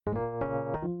You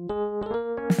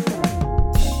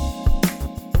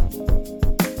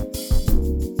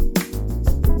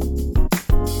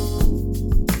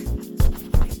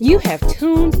have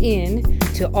tuned in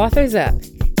to Authors Up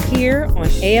here on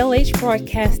ALH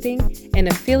Broadcasting, an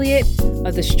affiliate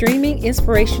of the Streaming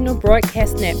Inspirational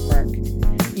Broadcast Network.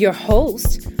 Your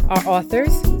hosts are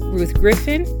authors Ruth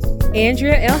Griffin,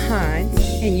 Andrea L. Hines,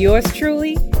 and yours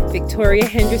truly, Victoria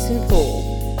Henderson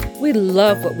Poole. We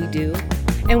love what we do,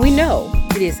 and we know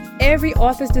it is every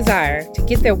author's desire to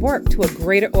get their work to a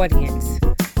greater audience.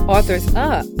 Authors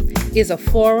Up is a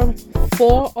forum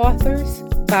for authors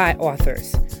by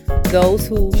authors, those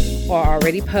who are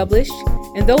already published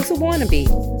and those who want to be,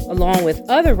 along with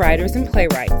other writers and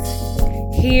playwrights.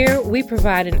 Here, we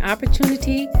provide an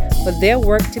opportunity for their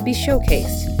work to be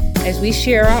showcased as we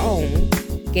share our own,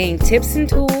 gain tips and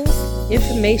tools,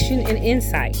 information and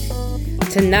insight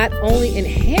to not only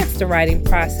enhance the writing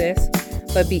process,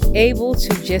 but be able to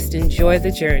just enjoy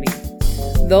the journey.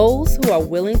 Those who are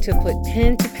willing to put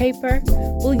pen to paper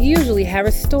will usually have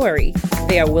a story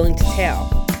they are willing to tell,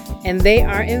 and they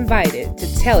are invited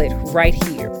to tell it right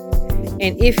here.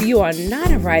 And if you are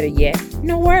not a writer yet,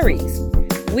 no worries.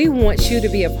 We want you to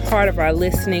be a part of our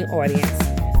listening audience.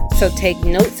 So take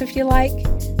notes if you like,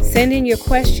 send in your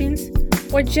questions,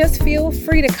 or just feel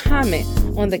free to comment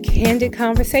on the candid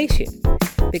conversation,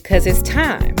 because it's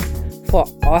time for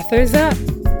Authors Up.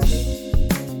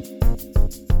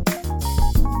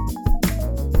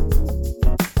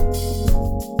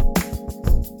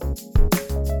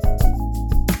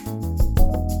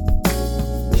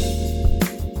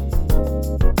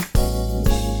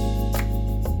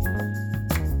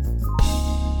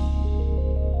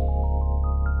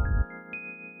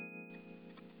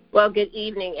 Well, good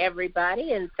evening,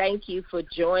 everybody, and thank you for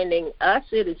joining us.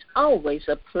 It is always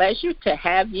a pleasure to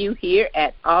have you here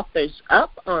at Authors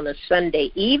Up on a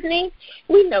Sunday evening.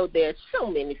 We know there's so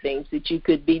many things that you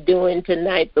could be doing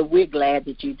tonight, but we're glad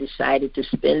that you decided to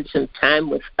spend some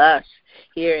time with us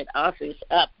here at Authors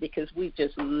Up, because we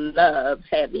just love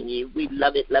having you. We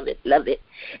love it, love it, love it.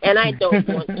 And I don't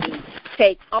want to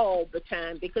take all the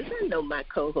time, because I know my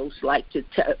co-hosts like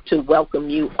to welcome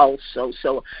you also,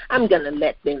 so I'm going to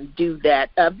let them do that.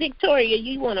 Victoria,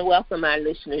 you want to welcome our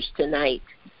listeners tonight?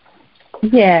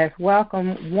 Yes,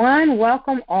 welcome one,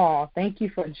 welcome all. Thank you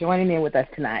for joining in with us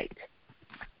tonight.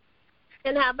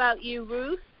 And how about you,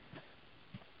 Ruth?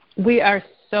 We are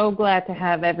so glad to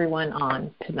have everyone on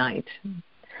tonight,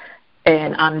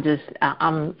 and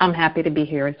I'm happy to be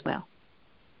here as well.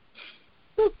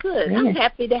 Well, good. I'm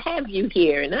happy to have you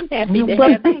here, and I'm happy to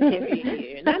have Victoria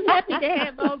here, and I'm happy to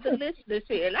have all the listeners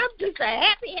here, and I'm just a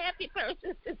happy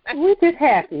person tonight. We're just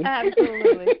happy.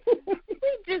 Absolutely.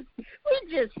 we're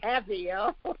just happy,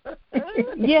 y'all.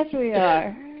 Yes, we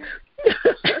are.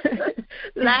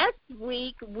 Last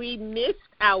week we missed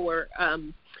our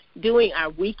doing our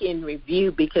weekend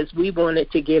review because we wanted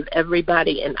to give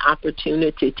everybody an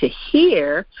opportunity to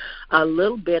hear a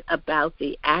little bit about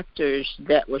the actors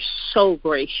that were so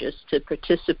gracious to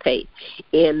participate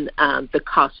in the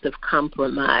Cost of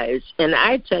Compromise. And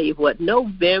I tell you what,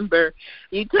 November,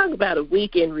 you talk about a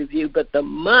weekend review, but the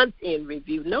month in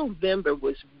review, November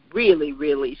was really,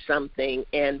 really something.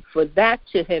 And for that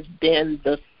to have been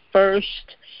the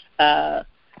first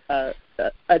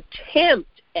attempt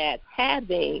at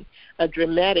having a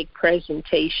dramatic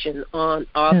presentation on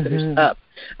Authors Up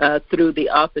through the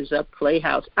Authors Up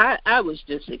Playhouse, I was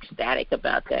just ecstatic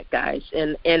about that, guys,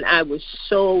 and I was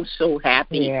so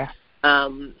happy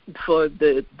for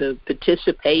the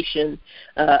participation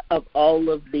of all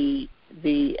of the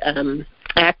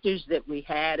actors that we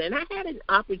had. And I had an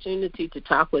opportunity to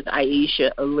talk with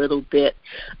Aisha a little bit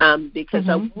because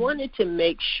I wanted to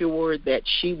make sure that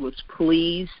she was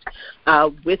pleased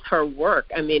with her work.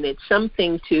 I mean, it's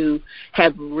something to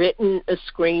have written a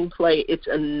screenplay. It's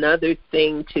another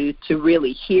thing to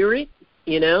really hear it,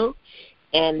 you know,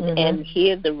 and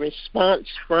hear the response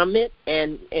from it,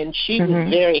 and she was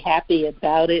very happy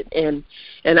about it, and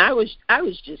I was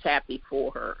just happy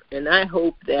for her, and I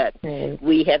hope that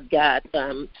we have got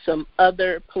some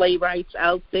other playwrights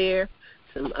out there,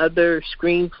 some other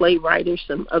screenplay writers,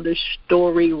 some other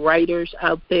story writers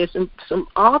out there, some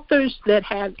authors that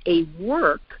have a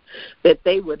work that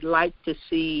they would like to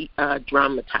see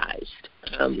dramatized,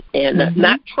 and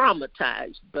not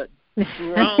traumatized, but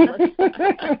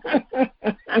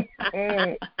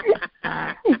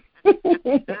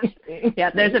Yeah,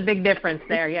 there's a big difference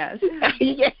there, yes.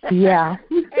 Yeah.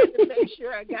 I had to make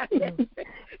sure I got that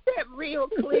real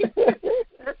clear.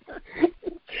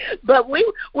 But we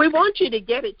want you to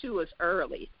get it to us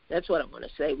early. That's what I want to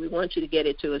say. We want you to get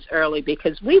it to us early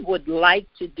because we would like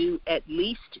to do at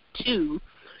least 2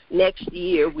 next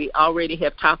year. We already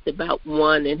have talked about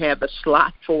 1 and have a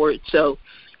slot for it. So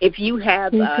if you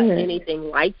have anything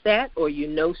like that, or you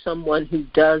know someone who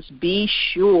does, be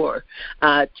sure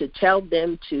to tell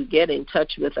them to get in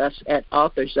touch with us at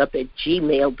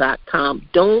authorsup@gmail.com.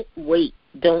 Don't wait.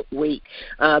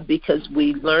 Because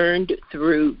we learned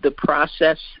through the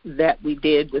process that we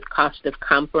did with Cost of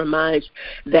Compromise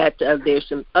that there's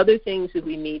some other things that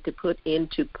we need to put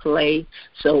into play.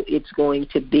 So it's going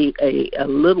to be a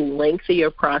little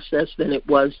lengthier process than it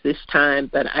was this time.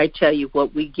 But I tell you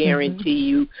what, we guarantee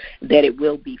you that it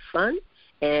will be fun.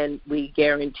 And we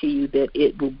guarantee you that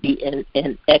it will be an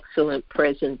excellent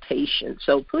presentation.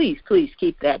 So please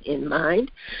keep that in mind.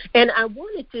 And I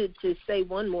wanted to say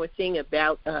one more thing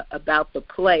about the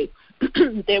play.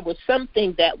 There was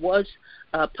something that was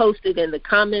posted in the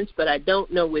comments, but I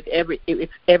don't know if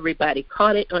everybody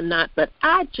caught it or not. But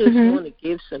I just want to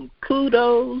give some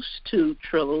kudos to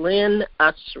Trelyn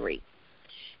Usry.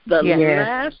 The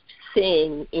last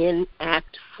thing in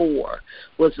Act 4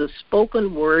 was a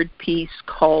spoken word piece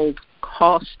called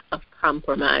Cost of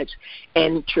Compromise.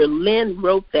 And Trelyn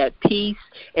wrote that piece,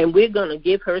 and we're going to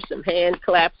give her some hand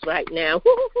claps right now.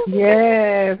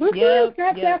 Yes.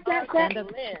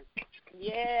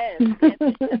 Yes,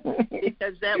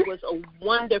 because that was a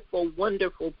wonderful,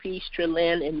 wonderful piece,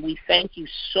 Trelyn, and we thank you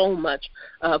so much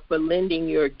for lending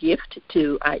your gift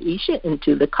to Aisha and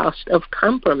to the Cost of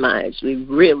Compromise. We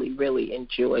really, really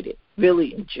enjoyed it.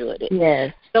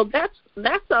 Yes. So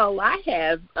that's all I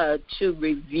have to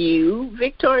review.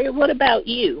 Victoria, what about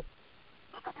you?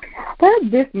 Well,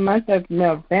 this month of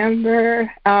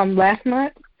November, last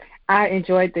month, I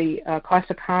enjoyed the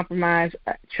Cost of Compromise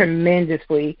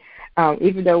tremendously.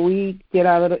 Even though we did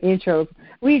our little intros,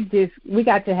 we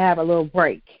got to have a little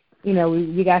break. You know,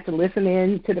 we got to listen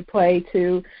in to the play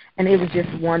too, and it was just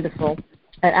wonderful.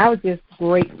 And I was just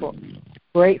grateful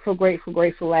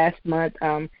last month.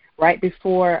 Right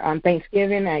before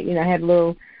Thanksgiving, I had a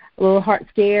little heart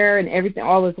scare and everything.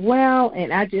 All is well,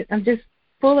 and I'm just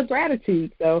full of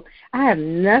gratitude. So I have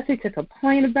nothing to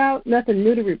complain about, nothing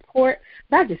new to report.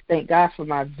 But I just thank God for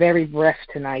my very breath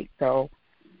tonight. So.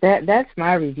 That's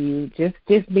my review. Just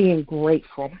being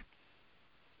grateful.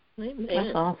 Amen.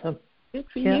 That's awesome. Good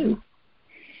for you.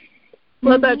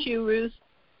 What about you, Ruth?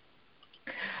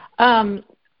 That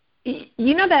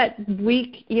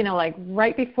week, like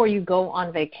right before you go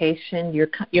on vacation, your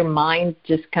mind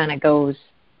just kind of goes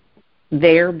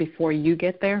there before you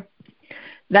get there.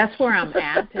 That's where I'm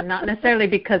at, and not necessarily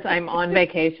because I'm on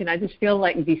vacation. I just feel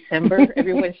like December,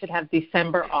 everyone should have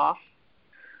December off.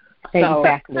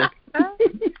 Exactly.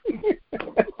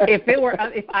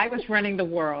 If I was running the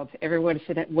world, everyone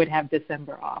would have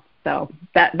December off. So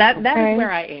that is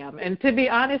where I am. And to be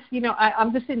honest,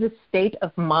 I'm just in this state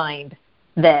of mind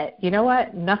that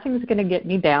nothing's going to get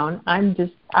me down. I'm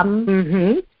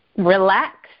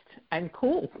relaxed. I'm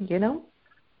cool.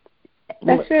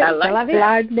 That's it.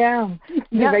 Slide down.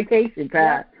 Vacation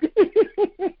time.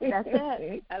 That's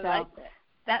it. I like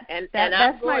that.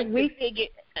 That's my week.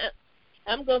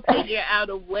 I'm going to figure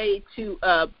out a way to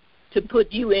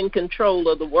put you in control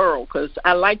of the world because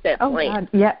I like that plan.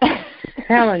 God, yeah.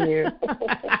 Telling you.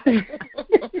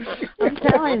 I'm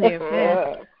telling you.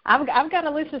 Man. I've got a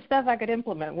list of stuff I could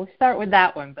implement. We'll start with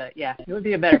that one, but yeah, it would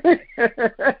be a better place.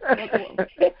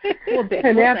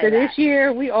 And after this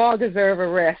year, we all deserve a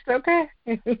rest, okay?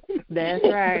 That's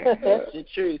right. That's the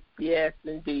truth. Yes,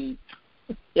 indeed.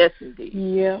 Yes, indeed.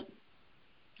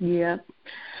 Yeah.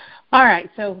 All right,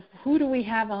 so who do we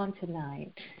have on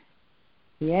tonight?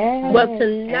 Yeah. Well,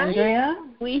 tonight Andrea?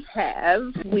 we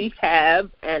have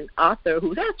an author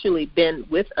who's actually been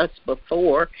with us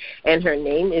before, and her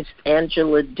name is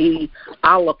Angela D.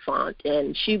 Oliphant,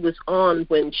 and she was on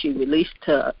when she released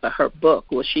her book.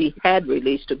 Well, she had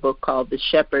released a book called The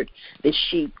Shepherd, the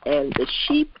Sheep, and the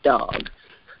Sheepdog.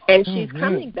 And she's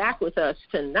coming back with us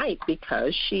tonight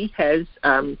because she has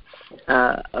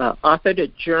authored a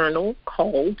journal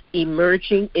called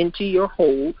Emerging into Your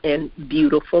Whole and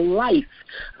Beautiful Life.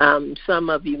 Some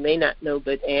of you may not know,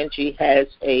 but Angie has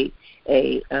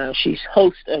she's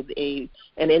host of an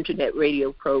internet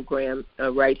radio program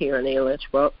right here on ALH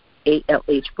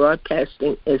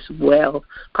Broadcasting as well,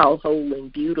 called Whole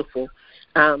and Beautiful.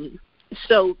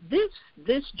 So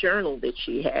this journal that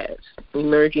she has,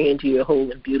 Emerging into Your Whole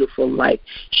and Beautiful Life,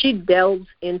 she delves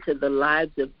into the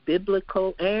lives of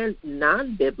biblical and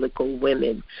non-biblical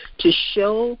women to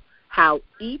show how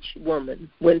each woman,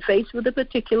 when faced with a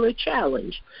particular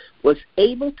challenge, was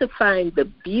able to find the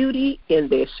beauty in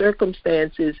their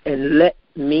circumstances and let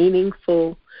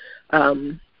meaningful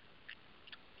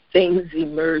things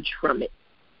emerge from it.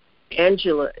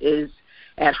 Angela is,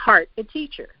 at heart, a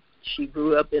teacher. She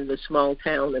grew up in the small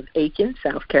town of Aiken,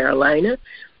 South Carolina,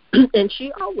 and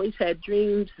she always had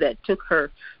dreams that took her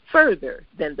further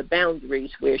than the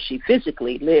boundaries where she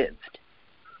physically lived.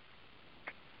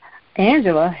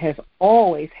 Angela has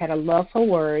always had a love for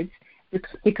words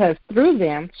because through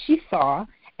them she saw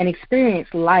and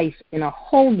experienced life in a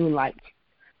whole new light.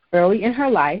 Early in her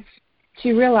life,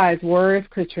 she realized words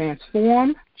could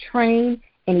transform, train,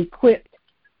 and equip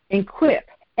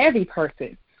every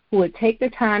person who would take the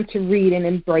time to read and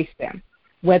embrace them,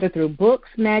 whether through books,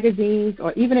 magazines,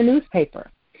 or even a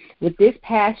newspaper. With this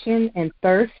passion and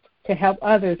thirst to help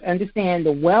others understand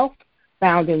the wealth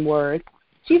found in words,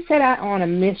 she set out on a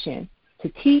mission to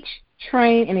teach,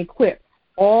 train, and equip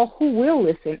all who will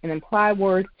listen and apply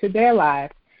words to their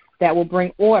lives that will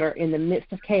bring order in the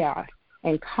midst of chaos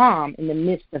and calm in the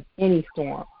midst of any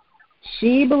storm.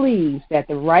 She believes that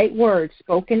the right words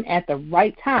spoken at the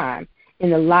right time in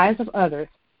the lives of others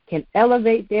can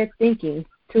elevate their thinking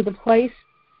to the place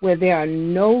where there are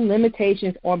no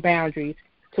limitations or boundaries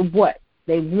to what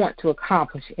they want to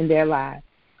accomplish in their lives.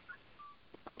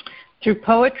 Through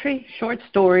poetry, short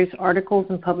stories, articles,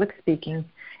 and public speaking,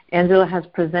 Angela has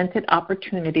presented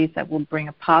opportunities that will bring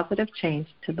a positive change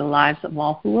to the lives of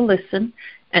all who will listen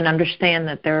and understand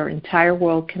that their entire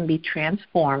world can be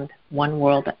transformed one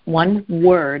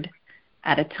word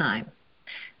at a time.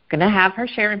 I'm going to have her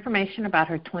share information about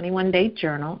her 21-day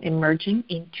journal, Emerging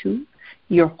into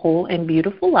Your Whole and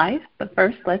Beautiful Life. But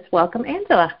first, let's welcome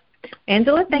Angela.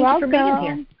 Angela, thank you for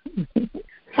being here.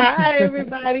 Hi,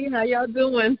 everybody. How y'all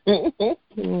doing?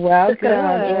 Welcome.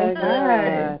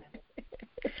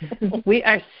 Good. We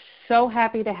are so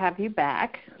happy to have you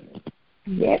back.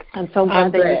 Yes. I'm so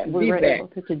glad that you were able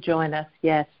to join us.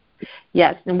 Yes.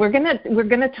 Yes. And we're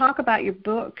gonna talk about your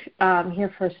book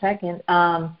here for a second.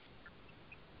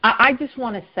 I just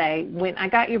want to say, when I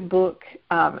got your book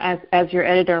as your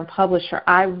editor and publisher,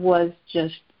 I was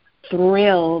just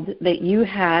thrilled that you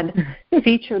had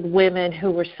featured women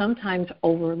who were sometimes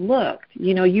overlooked.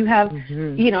 You know, you have,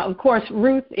 of course,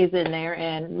 Ruth is in there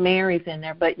and Mary's in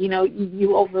there, but,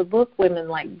 you overlook women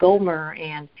like Gomer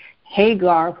and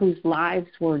Hagar, whose lives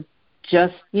were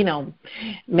just,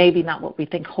 maybe not what we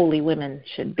think holy women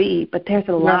should be, but there's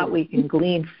a lot we can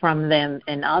glean from them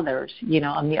and others,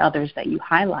 and the others that you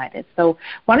highlighted. So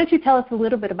why don't you tell us a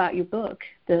little bit about your book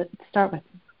to start with?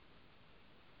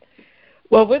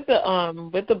 Well, with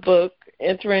the book,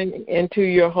 Entering into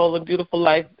Your Whole and Beautiful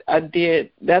Life,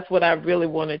 that's what I really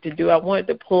wanted to do. I wanted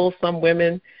to pull some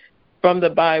women from the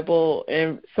Bible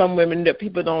and some women that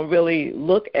people don't really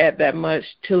look at that much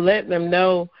to let them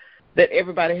know that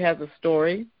everybody has a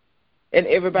story and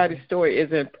everybody's story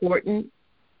is important.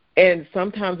 And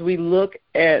sometimes we look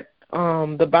at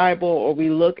the Bible or we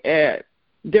look at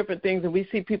different things and we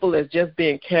see people as just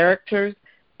being characters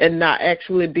and not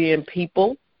actually being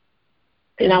people.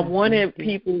 And I wanted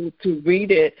people to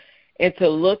read it and to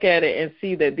look at it and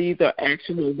see that these are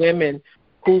actual women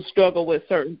who struggle with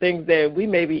certain things that we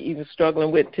may be even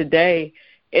struggling with today.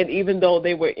 And even though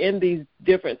they were in these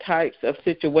different types of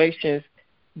situations,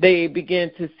 they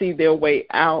began to see their way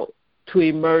out, to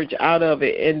emerge out of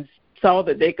it, and saw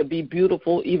that they could be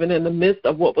beautiful even in the midst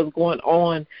of what was going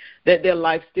on, that their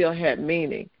life still had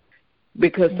meaning.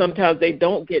 Because sometimes they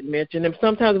don't get mentioned, and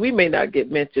sometimes we may not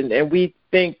get mentioned, and we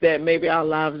think that maybe our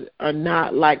lives are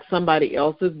not like somebody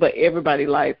else's, but everybody's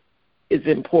life is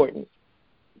important.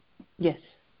 Yes,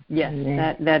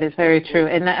 that is very true,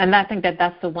 and I think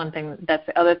that's the one thing. That's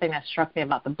the other thing that struck me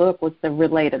about the book was the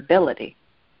relatability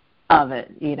of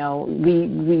it. We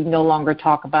no longer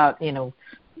talk about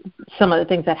some of the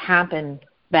things that happened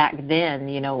back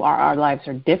then. Our lives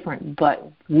are different,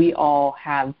 but we all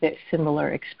have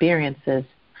similar experiences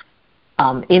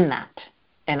in that.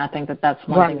 And I think that's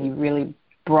one thing you really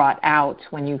brought out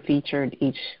when you featured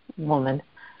each woman.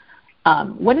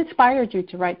 What inspired you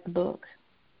to write the book?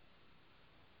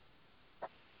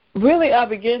 Really, I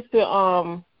began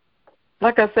to,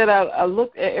 like I said, I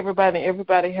looked at everybody, and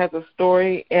everybody has a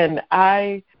story, and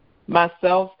I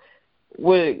myself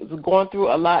was going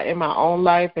through a lot in my own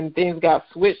life, and things got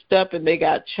switched up and they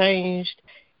got changed.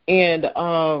 And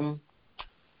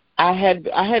I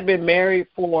had been married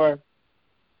for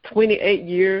 28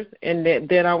 years, and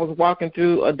then I was walking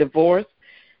through a divorce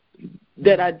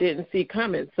that I didn't see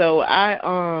coming. So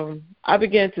I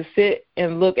began to sit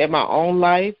and look at my own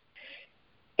life,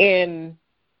 and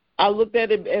I looked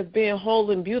at it as being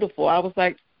whole and beautiful. I was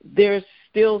like, there's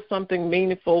still something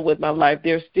meaningful with my life.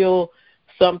 There's still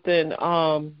something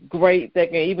great that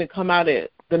can even come out of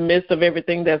the midst of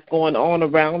everything that's going on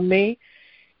around me.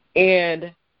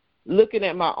 And looking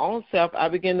at my own self, I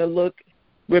began to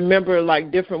remember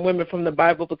like different women from the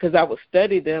Bible, because I would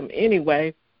study them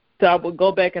anyway. So I would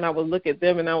go back and I would look at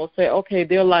them and I would say, okay,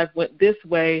 their life went this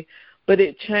way, but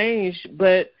it changed,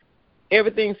 but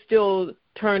everything still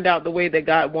turned out the way that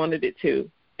God wanted it to,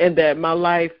 and that my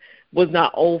life was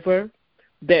not over,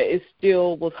 that it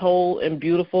still was whole and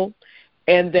beautiful,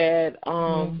 and that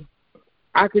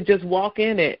I could just walk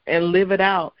in it and live it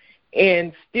out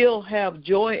and still have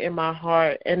joy in my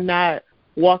heart and not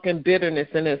walk in bitterness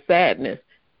and in sadness.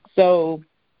 So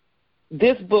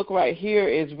this book right here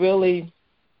is really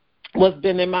what's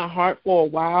been in my heart for a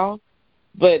while,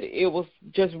 but it was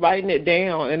just writing it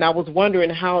down, and I was wondering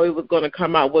how it was going to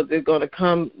come out. Was it going to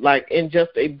come like in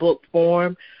just a book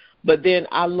form? But then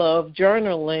I love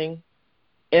journaling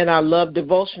and I love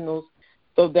devotionals,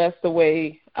 so that's the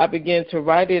way I began to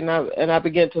write it, and I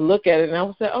began to look at it, and I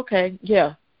would say, okay,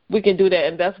 yeah, we can do that.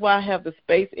 And that's why I have the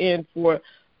space in for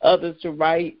others to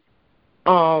write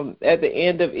at the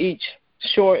end of each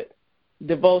short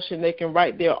devotion. They can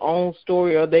write their own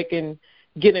story, or they can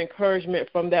get encouragement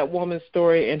from that woman's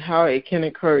story and how it can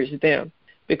encourage them,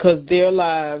 because their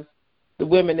lives, the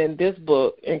women in this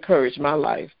book, encouraged my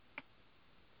life.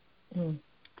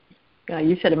 Yeah,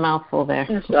 you said a mouthful there.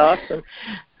 That's awesome.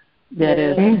 That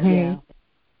is. Mm-hmm. Yeah.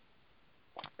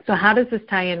 So how does this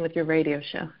tie in with your radio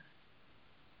show?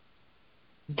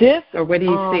 Or where do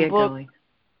you see it going?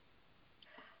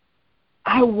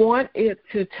 I want it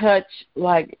to touch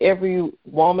like every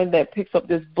woman that picks up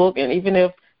this book, and even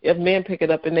if men pick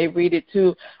it up and they read it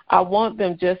too, I want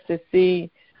them just to see,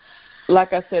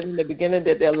 like I said in the beginning,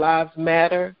 that their lives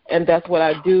matter. And that's what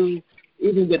I do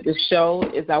even with the show,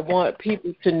 is I want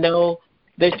people to know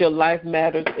that your life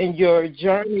matters, and your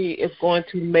journey is going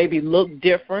to maybe look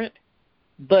different,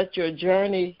 but your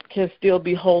journey can still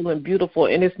be whole and beautiful.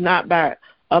 And it's not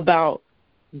about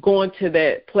going to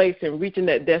that place and reaching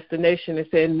that destination and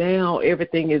saying, now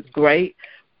everything is great.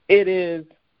 It is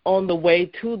on the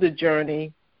way to the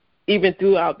journey, even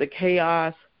throughout the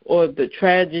chaos or the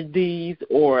tragedies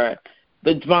or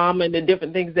the drama and the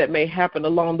different things that may happen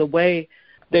along the way,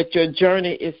 that your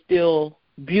journey is still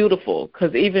beautiful.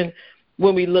 Because even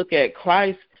when we look at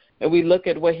Christ and we look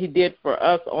at what he did for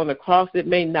us on the cross, it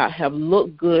may not have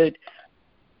looked good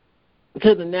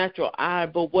to the natural eye,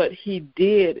 but what he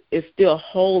did is still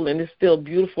whole and it's still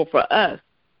beautiful for us,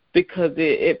 because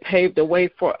it paved the way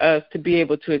for us to be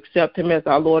able to accept him as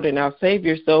our Lord and our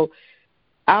Savior. So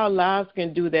our lives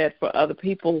can do that for other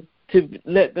people, to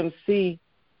let them see,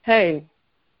 hey,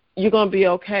 you're going to be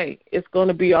okay. It's going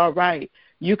to be all right.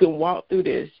 You can walk through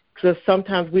this, because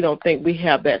sometimes we don't think we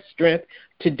have that strength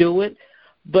to do it,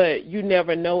 but you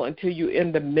never know until you're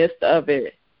in the midst of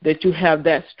it that you have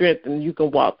that strength and you can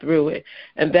walk through it.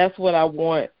 And that's what I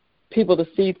want people to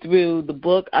see through the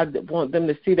book. I want them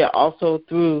to see that also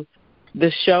through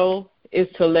the show, is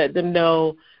to let them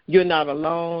know you're not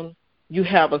alone. You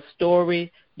have a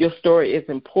story. Your story is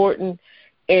important,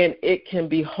 and it can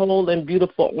be whole and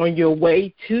beautiful on your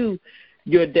way to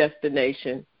your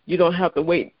destination. You don't have to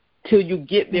wait till you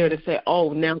get there to say,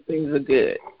 oh, now things are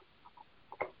good.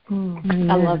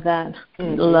 I love that.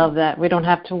 Love that. We don't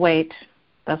have to wait.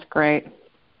 That's great.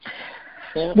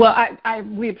 Yeah. Well,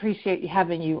 we appreciate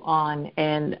having you on.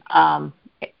 And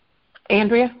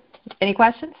Andrea, any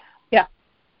questions? Yeah.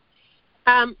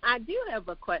 I do have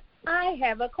a question. I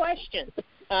have a question.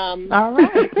 All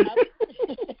right.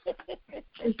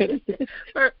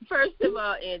 First of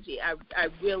all, Angie, I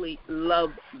really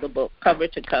love the book, cover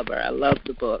to cover. I love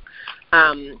the book.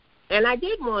 And I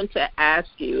did want to ask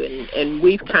you, and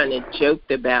we've kind of joked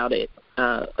about it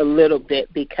a little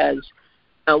bit, because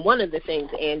one of the things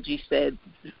Angie said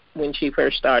when she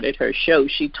first started her show,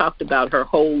 she talked about her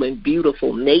whole and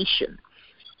beautiful nation.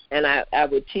 And I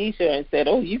would tease her and said,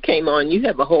 oh, you came on, you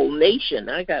have a whole nation.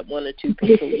 I got one or two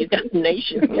people, you got a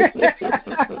nation.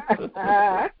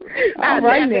 All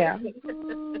right now.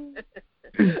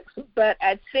 But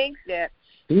I think that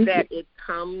it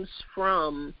comes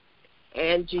from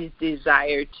Angie's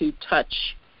desire to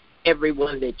touch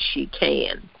everyone that she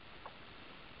can,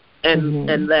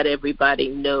 and let everybody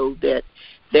know that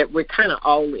we're kind of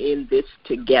all in this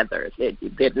together,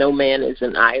 that no man is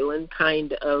an island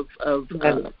kind of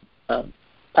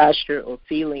posture or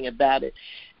feeling about it.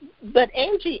 But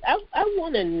Angie, I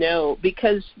want to know,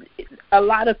 because a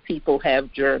lot of people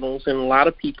have journals and a lot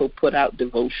of people put out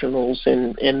devotionals,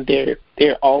 and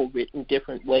they're all written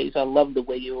different ways. I love the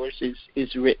way yours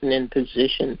is written and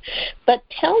positioned. But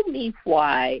tell me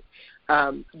why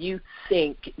you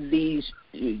think these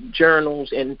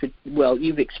journals, and well,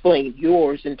 you've explained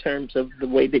yours in terms of the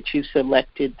way that you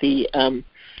selected the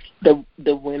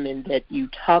women that you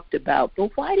talked about,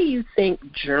 but why do you think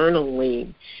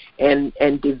journaling and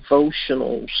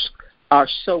devotionals are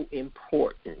so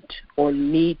important or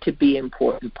need to be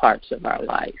important parts of our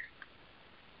life?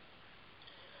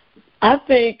 I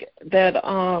think that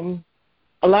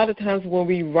a lot of times when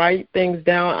we write things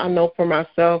down, I know for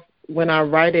myself, when I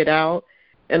write it out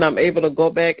and I'm able to go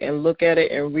back and look at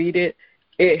it and read it,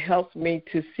 it helps me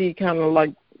to see kind of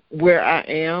like where I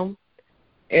am,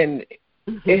 and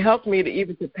it helps me to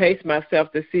even to pace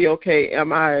myself to see, okay,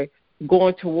 am I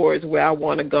going towards where I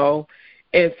want to go?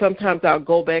 And sometimes I'll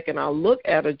go back and I'll look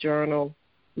at a journal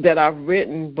that I've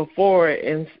written before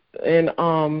and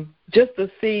just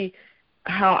to see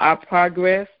how I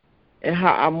progress and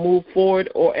how I move forward,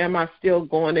 or am I still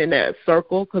going in that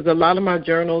circle? Because a lot of my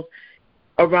journals,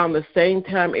 around the same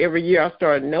time every year, I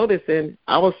started noticing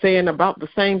I was saying about the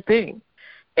same thing.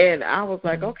 And I was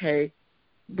like, okay,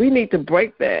 we need to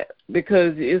break that,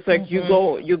 because it's like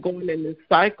you're going in this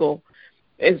cycle.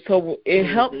 And so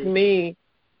it helps me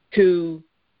to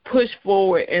push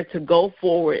forward and to go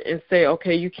forward and say,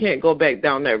 okay, you can't go back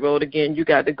down that road again. You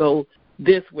got to go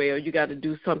this way, or you got to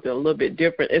do something a little bit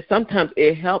different. And sometimes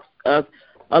it helps us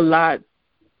a lot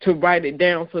to write it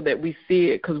down so that we see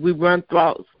it, because we run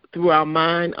through our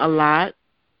mind a lot.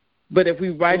 But if we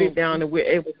write it down and we're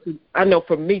able to, I know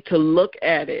for me to look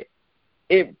at it,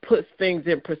 it puts things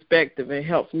in perspective and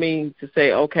helps me to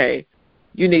say, okay,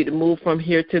 you need to move from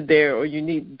here to there, or you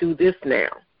need to do this now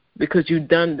because you've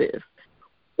done this,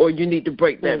 or you need to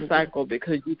break that cycle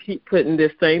because you keep putting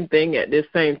this same thing at this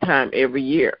same time every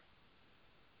year.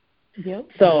 Yep.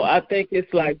 So I think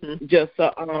it's like just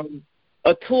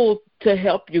a tool to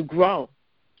help you grow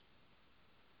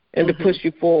and to push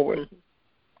you forward.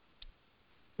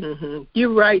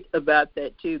 You're right about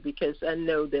that, too, because I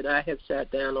know that I have sat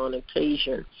down on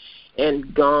occasion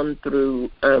and gone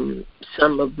through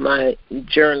some of my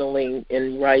journaling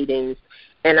and writings,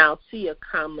 and I'll see a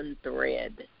common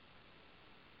thread,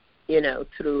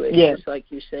 through it, just like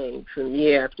you're saying, from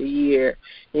year after year.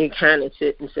 And you kind of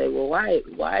sit and say, well,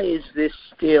 why is this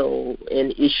still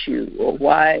an issue, or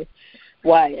why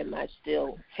am I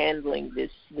still handling this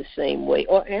the same way,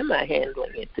 or am I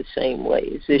handling it the same way?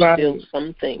 Is there still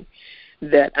something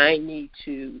that I need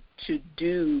to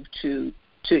do to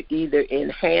either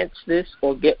enhance this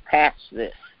or get past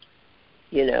this?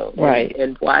 Right.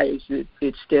 And why is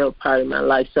it's still part of my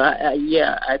life? So I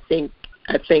think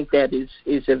that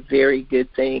is a very good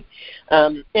thing.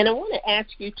 And I want to ask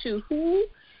you too, who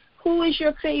is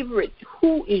your favorite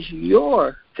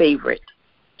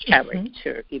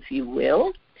character, if you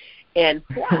will, and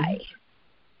why?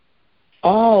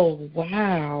 Oh,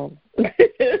 wow. I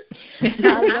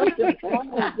love this.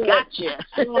 Gotcha.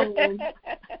 One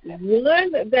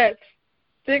that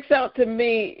sticks out to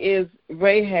me is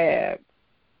Rahab.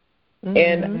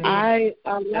 And I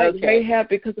like Rahab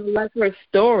because I like her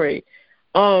story.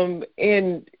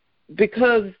 And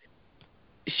because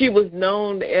she was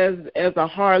known as a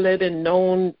harlot and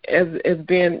known as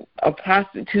being a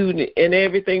prostitute and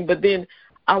everything, but then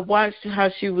I watched how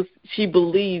she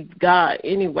believed God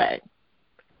anyway.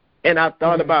 And I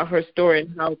thought about her story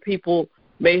and how people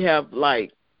may have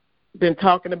like been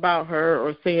talking about her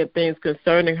or saying things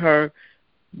concerning her,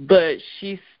 but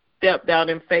she stepped out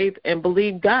in faith and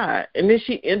believed God. And then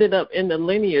she ended up in the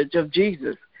lineage of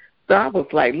Jesus. So I was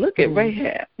like, look at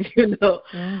Rahab, And her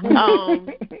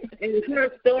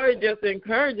story just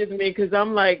encourages me, because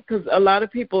I'm like, because a lot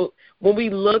of people, when we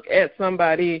look at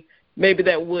somebody maybe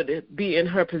that would be in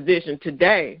her position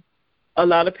today, a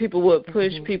lot of people would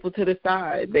push people to the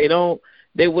side. They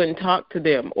wouldn't talk to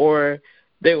them, or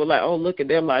they were like, oh, look at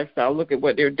their lifestyle, look at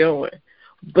what they're doing.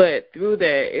 But through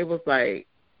that, it was like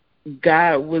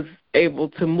God was able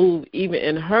to move even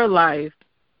in her life,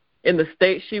 in the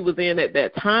state she was in at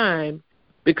that time,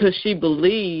 because she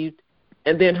believed,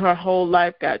 and then her whole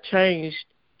life got changed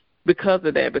because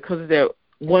of that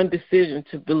one decision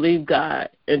to believe God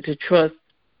and to trust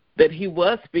that he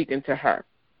was speaking to her,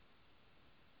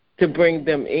 to bring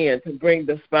them in, to bring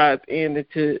the spies in,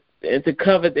 and to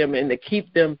cover them and to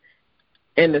keep them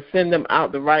and to send them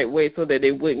out the right way so that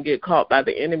they wouldn't get caught by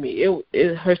the enemy.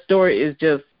 Her story is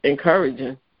just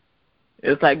encouraging.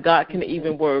 It's like God can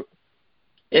even work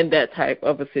in that type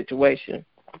of a situation.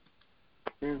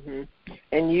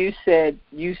 And you said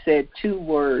two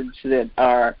words that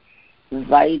are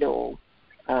vital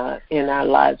in our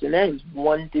lives, and that is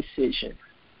one decision.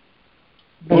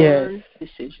 One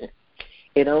decision.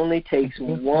 It only takes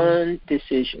one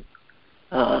decision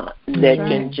that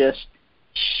can just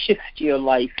shift your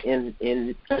life in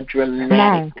a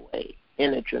dramatic way,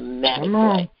 and that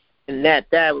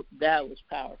was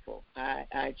powerful.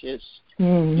 I just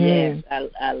yes,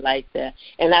 I like that,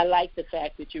 and I like the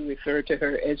fact that you refer to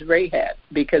her as Rahab,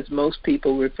 because most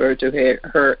people refer to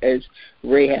her as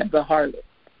Rahab the harlot.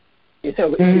 You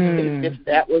know, if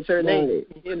that was her name,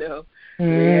 you know,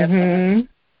 Rahab.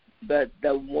 But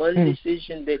the one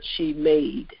decision that she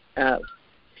made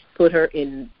put her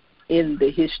in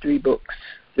the history books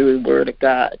through the Word of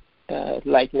God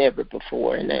like never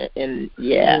before, and I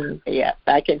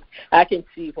can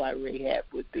see why Rahab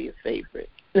would be a favorite.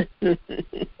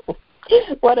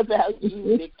 What about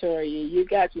you, Victoria? You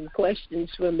got some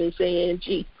questions for Miss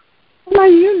Angie?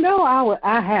 Well, you know,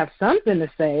 I have something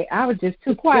to say. I was just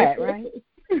too quiet, right?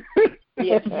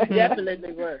 Yes, you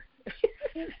definitely were.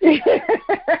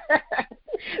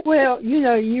 Well, you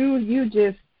know, you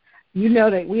just, you know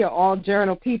that we are all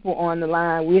journal people on the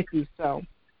line with you, so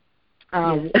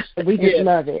we just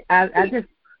love it. I just,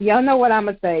 y'all know what I'm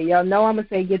going to say. Y'all know I'm going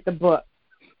to say get the book.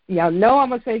 Y'all know I'm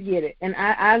going to say get it. And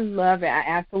I love it. I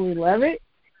absolutely love it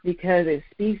because it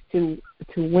speaks to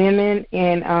women.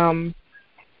 And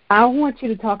I want you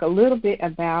to talk a little bit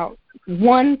about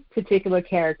one particular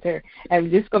character. And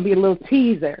this is going to be a little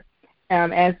teaser.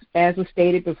 As was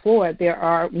stated before, there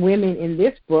are women in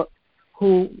this book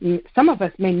who some of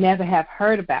us may never have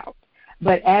heard about.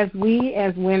 But as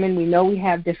women, we know we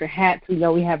have different hats, we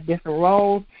know we have different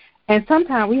roles, and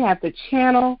sometimes we have to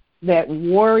channel that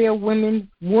warrior woman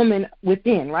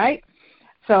within, right?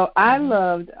 So I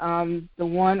loved the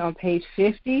one on page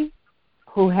 50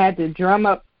 who had to drum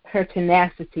up her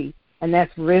tenacity, and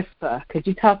that's Rizpah. Could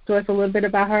you talk to us a little bit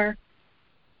about her?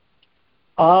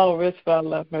 Oh, Rizpah, I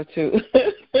love her too.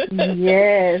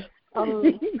 Yes.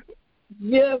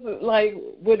 Yes, like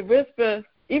with Rizpah,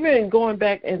 even going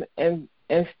back and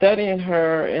studying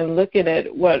her and looking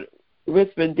at what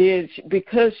Rizpah did,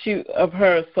 because of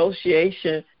her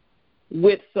association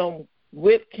with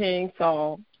King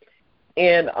Saul,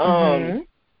 and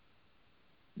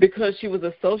because she was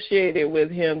associated with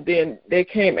him, then they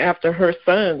came after her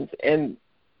sons, and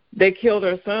they killed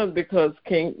her sons because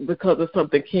of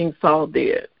something King Saul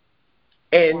did.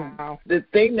 And the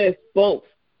thing that spoke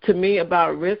to me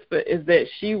about Rizpah is that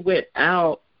she went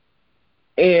out,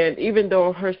 and even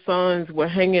though her sons were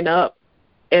hanging up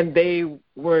and they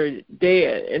were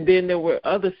dead, and then there were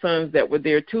other sons that were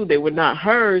there too, they were not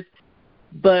hers,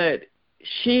 but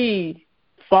she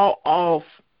fought off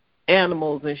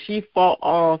animals and she fought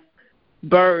off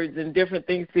birds and different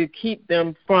things to keep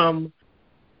them from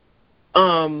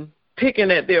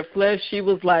picking at their flesh. She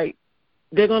was like,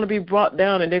 they're going to be brought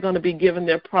down and they're going to be given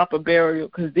their proper burial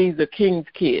because these are king's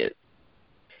kids.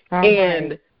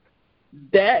 And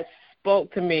that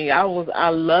spoke to me. I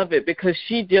love it because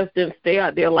she just didn't stay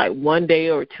out there like 1 day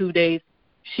or 2 days.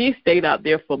 She stayed out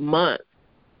there for months.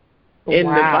 And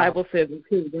the Bible says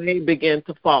until rain began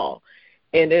to fall.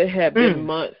 And it had been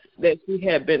months that she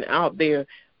had been out there,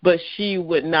 but she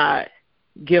would not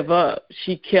give up.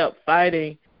 She kept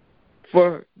fighting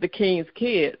for the king's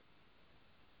kids.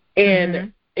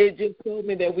 And it just told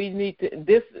me that we need to,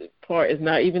 this part is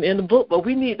not even in the book, but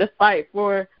we need to fight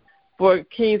for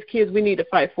king's kids. We need to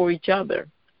fight for each other.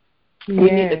 Yes. We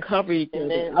need to cover each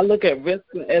other. I look at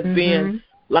Rizpah as being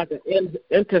like an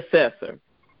intercessor.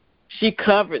 She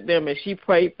covered them and she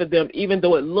prayed for them, even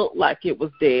though it looked like it was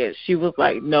dead. She was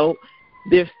like, no,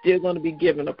 they're still going to be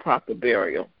given a proper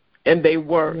burial. And they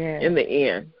were in the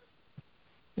end.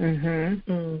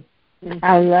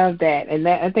 I love that. And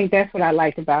I think that's what I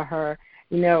liked about her.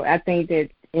 You know, I think that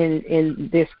in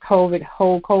this whole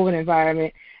COVID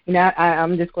environment, you know,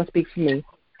 I'm just going to speak for me.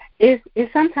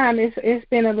 Sometimes it's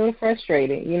been a little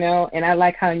frustrating, you know, and I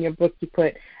like how in your book you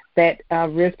put that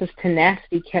Rizpah's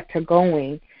tenacity kept her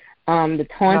going. The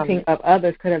taunting of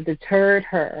others could have deterred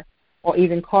her or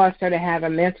even caused her to have a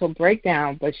mental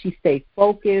breakdown, but she stayed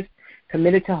focused,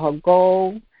 committed to her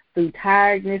goal through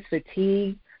tiredness,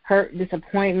 fatigue, hurt,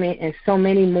 disappointment, and so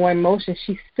many more emotions.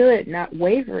 She stood, not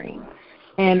wavering.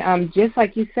 And just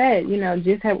like you said, you know,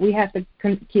 we have to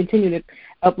continue to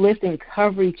uplift and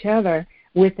cover each other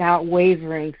without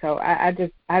wavering. So I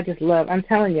just love. I'm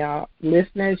telling y'all,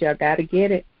 listeners, y'all got to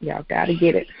get it. Y'all got to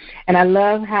get it. And I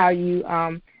love how you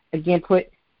again put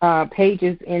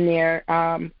pages in there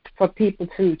for people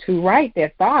to write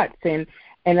their thoughts. And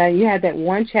you had that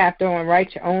one chapter on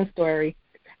write your own story.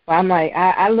 So I'm like,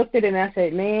 I looked at it and I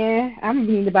said, man, I'm going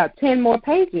to need about 10 more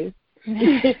pages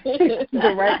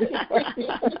to write this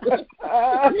story.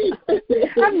 I'm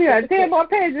going to 10 more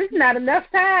pages. It's not enough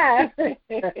time.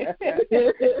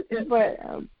 But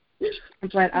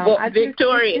But well,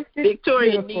 Victoria needs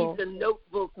beautiful. a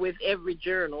notebook with every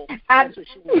journal. That's what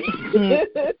she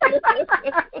needs.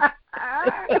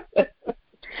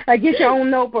 I get your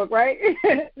own notebook, right?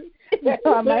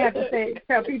 So I might have to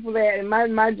tell people that in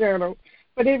my journal.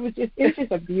 But it's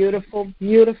just a beautiful,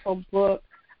 beautiful book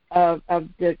of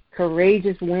the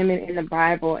courageous women in the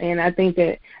Bible, and I think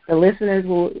that the listeners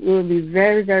will be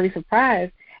very, very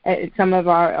surprised at some of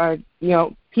our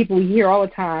people we hear all the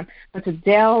time, but to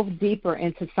delve deeper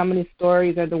into some of the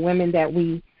stories of the women that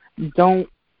we don't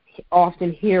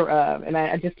often hear of, and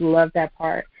I just love that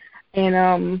part.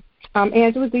 And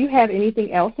Angela, do you have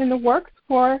anything else in the works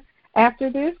for after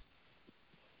this?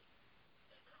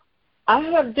 I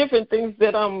have different things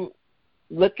that I'm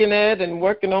looking at and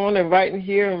working on and writing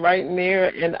here and writing there,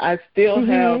 and I still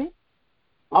have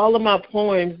all of my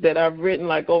poems that I've written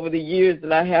like over the years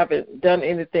that I haven't done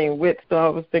anything with, so I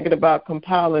was thinking about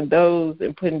compiling those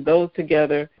and putting those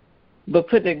together, but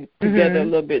putting it together a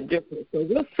little bit different. So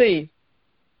we'll see.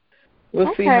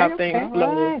 We'll see how things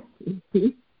flow.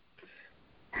 Right.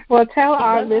 Well, tell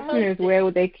our listeners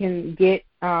where they can get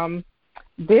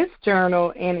this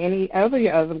journal and any other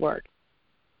your other work.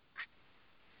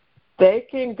 They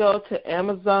can go to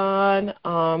Amazon.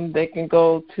 They can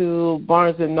go to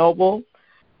Barnes & Noble,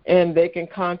 and they can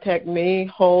contact me,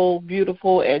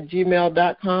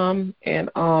 wholebeautiful@gmail.com, and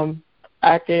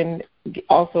I can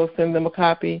also send them a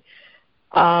copy.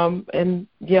 And,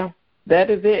 yeah,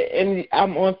 that is it. And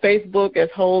I'm on Facebook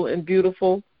as Whole and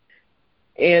Beautiful,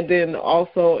 and then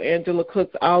also Angela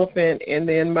Cook's Oliphant, and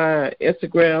then my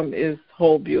Instagram is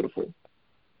Whole Beautiful.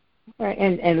 Right,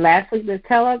 and lastly,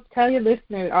 tell our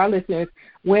listeners,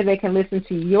 where they can listen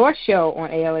to your show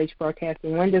on ALH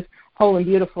Broadcasting. When does Whole and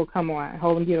Beautiful come on?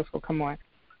 Whole and Beautiful come on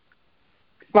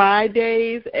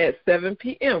Fridays at 7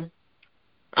 p.m.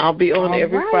 I'll be on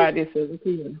every Friday at 7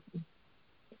 p.m.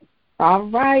 All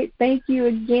right. Thank you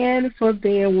again for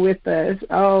being with us.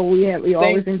 Oh, we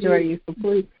always enjoy you. So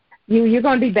please, you're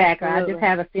going to be back. I just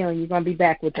have a feeling you're going to be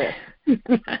back with us.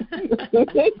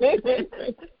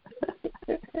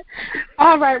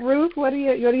 All right, Ruth, what do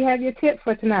you have your tip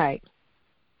for tonight?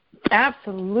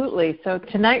 Absolutely. So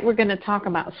tonight we're going to talk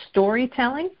about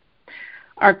storytelling.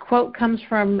 Our quote comes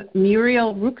from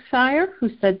Muriel Rukeyser, who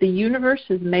said, "The universe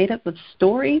is made up of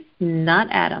stories, not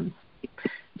atoms."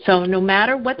 So no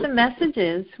matter what the message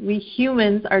is, we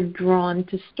humans are drawn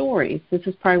to stories. This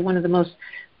is probably one of the most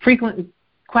frequent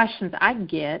questions I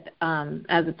get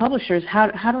as a publisher is how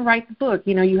to write the book.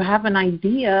 You have an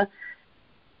idea,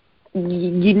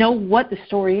 you know what the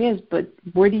story is, but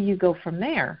where do you go from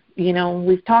there?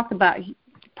 We've talked about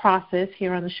process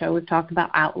here on the show. We've talked about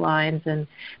outlines, and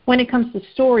when it comes to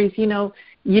stories, you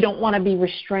don't want to be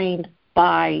restrained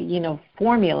by,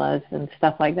 formulas and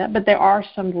stuff like that, but there are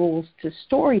some rules to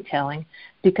storytelling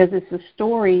because it's a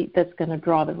story that's going to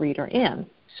draw the reader in.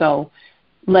 So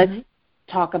let's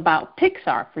talk about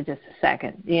Pixar for just a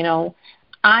second.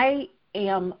 I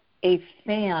am a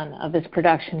fan of this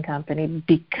production company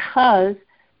because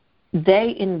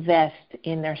they invest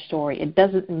in their story. It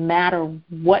doesn't matter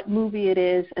what movie it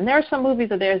is, and there are some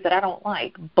movies of theirs that I don't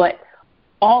like, but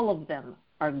all of them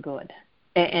are good.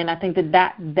 And I think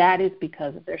that is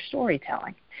because of their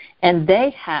storytelling. And they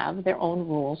have their own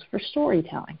rules for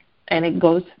storytelling. And it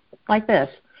goes like this.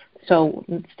 So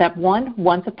step one,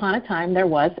 once upon a time there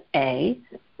was a,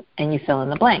 and you fill in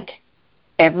the blank.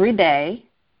 Every day,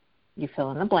 you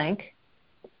fill in the blank.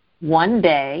 One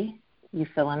day, you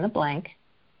fill in the blank.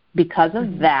 Because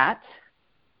of that,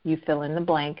 you fill in the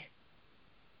blank.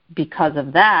 Because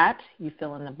of that, you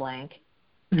fill in the blank.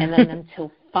 And then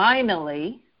until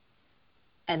finally,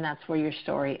 and that's where your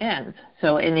story ends.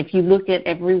 So, and if you look at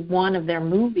every one of their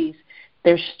movies,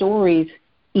 their stories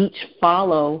each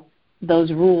follow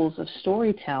those rules of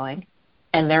storytelling,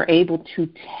 and they're able to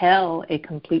tell a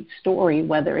complete story,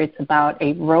 whether it's about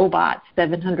a robot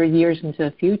 700 years into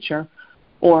the future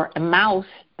or a mouse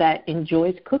that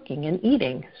enjoys cooking and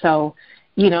eating. So,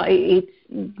 it's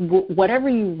whatever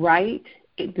you write,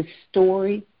 the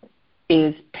story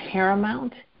is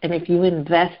paramount, and if you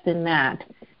invest in that,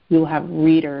 you'll have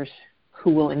readers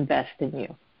who will invest in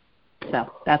you.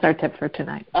 So that's our tip for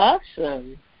tonight.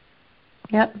 Awesome.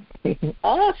 Yep.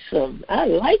 Awesome. I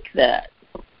like that.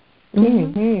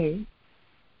 Mm-hmm.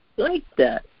 Like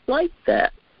that.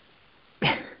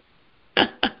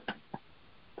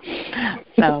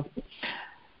 So,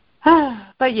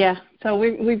 but yeah, so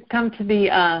we've come to the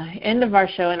end of our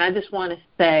show, and I just want to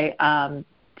say,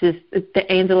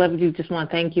 Angela, we just want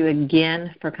to thank you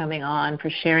again for coming on, for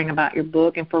sharing about your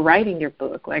book, and for writing your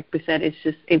book. Like we said, it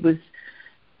was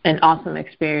an awesome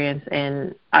experience,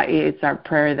 and it's our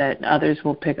prayer that others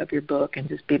will pick up your book and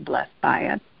just be blessed by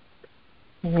it.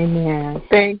 Amen.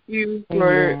 Thank you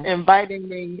for inviting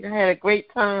me. I had a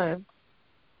great time.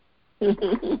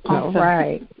 Awesome. All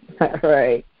right. All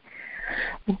right.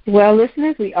 Well,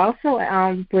 listeners, we also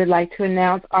would like to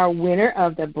announce our winner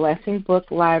of the Blessing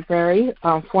Book Library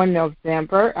for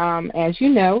November. As you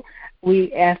know,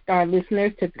 we asked our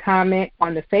listeners to comment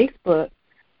on the Facebook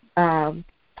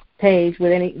page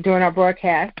during our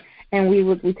broadcast, and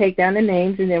we take down the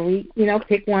names, and then we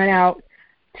pick one out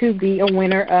to be a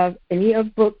winner of any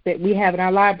of books that we have in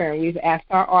our library. We've asked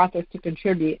our authors to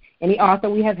contribute. Any author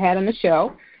we have had on the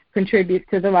show contribute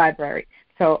to the library.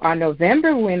 So our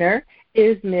November winner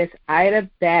is Miss Ida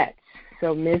Batts.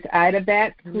 So Miss Ida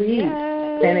Batts, please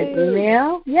send an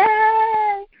email.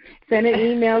 Yay! Send an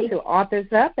email to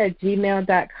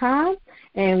authorsup@gmail.com,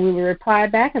 and we will reply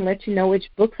back and let you know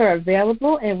which books are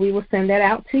available, and we will send that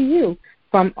out to you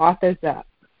from Authors Up.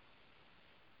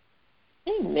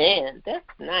 Amen. That's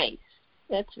nice.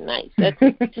 That's nice.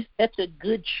 That's a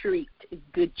good treat. A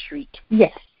good treat.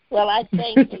 Yes. Well, I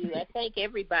thank you. I thank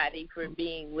everybody for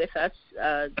being with us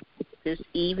this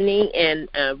evening. And,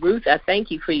 Ruth, I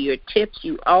thank you for your tips.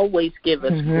 You always give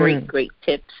us great, great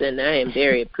tips, and I am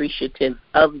very appreciative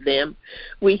of them.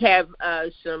 We have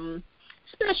some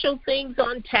special things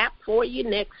on tap for you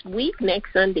next week,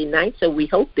 next Sunday night, so we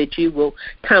hope that you will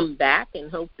come back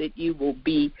and hope that you will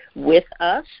be with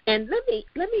us. And let me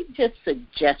just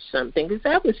suggest something, because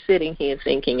I was sitting here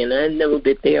thinking, and I know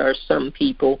that there are some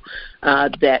people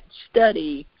that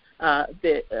study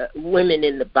the women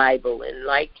in the Bible and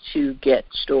like to get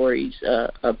stories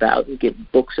about and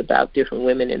get books about different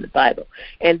women in the Bible.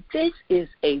 And this is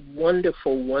a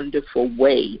wonderful, wonderful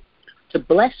way to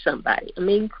bless somebody. I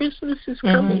mean, Christmas is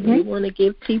coming. We want to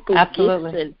give people gifts,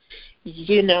 and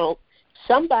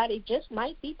somebody just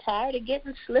might be tired of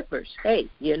getting slippers. Hey,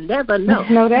 you never know.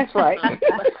 No, that's right.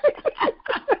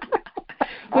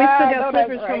 We still got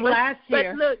slippers from last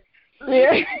year. But look,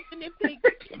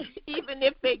 even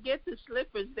if they get the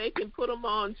slippers, they can put them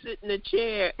on, sit in a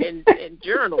chair, and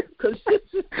journal, because this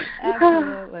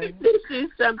is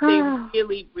something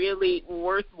really, really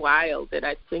worthwhile that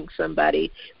I think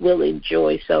somebody will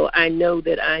enjoy. So I know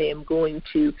that I am going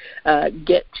to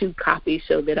get 2 copies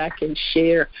so that I can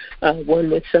share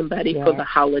one with somebody for the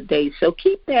holidays. So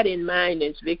keep that in mind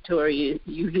as Victoria,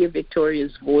 you hear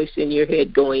Victoria's voice in your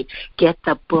head going, get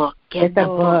the book. Get the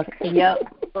book.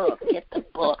 Yep. Get the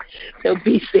book. So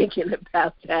be thinking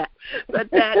about that. But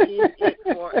that is it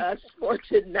for us for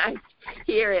tonight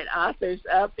here at Authors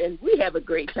Up. And we have a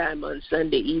great time on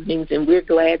Sunday evenings, and we're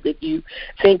glad that you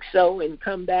think so and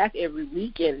come back every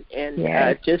week and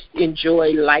just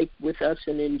enjoy life with us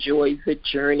and enjoy the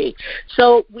journey.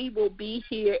 So we will be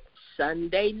here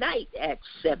Sunday night at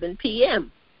 7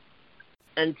 p.m.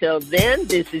 Until then,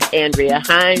 this is Andrea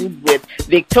Hines with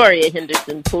Victoria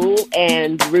Henderson Poole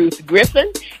and Ruth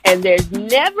Griffin, and there's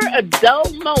never a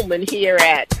dull moment here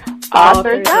at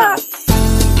Authors Up.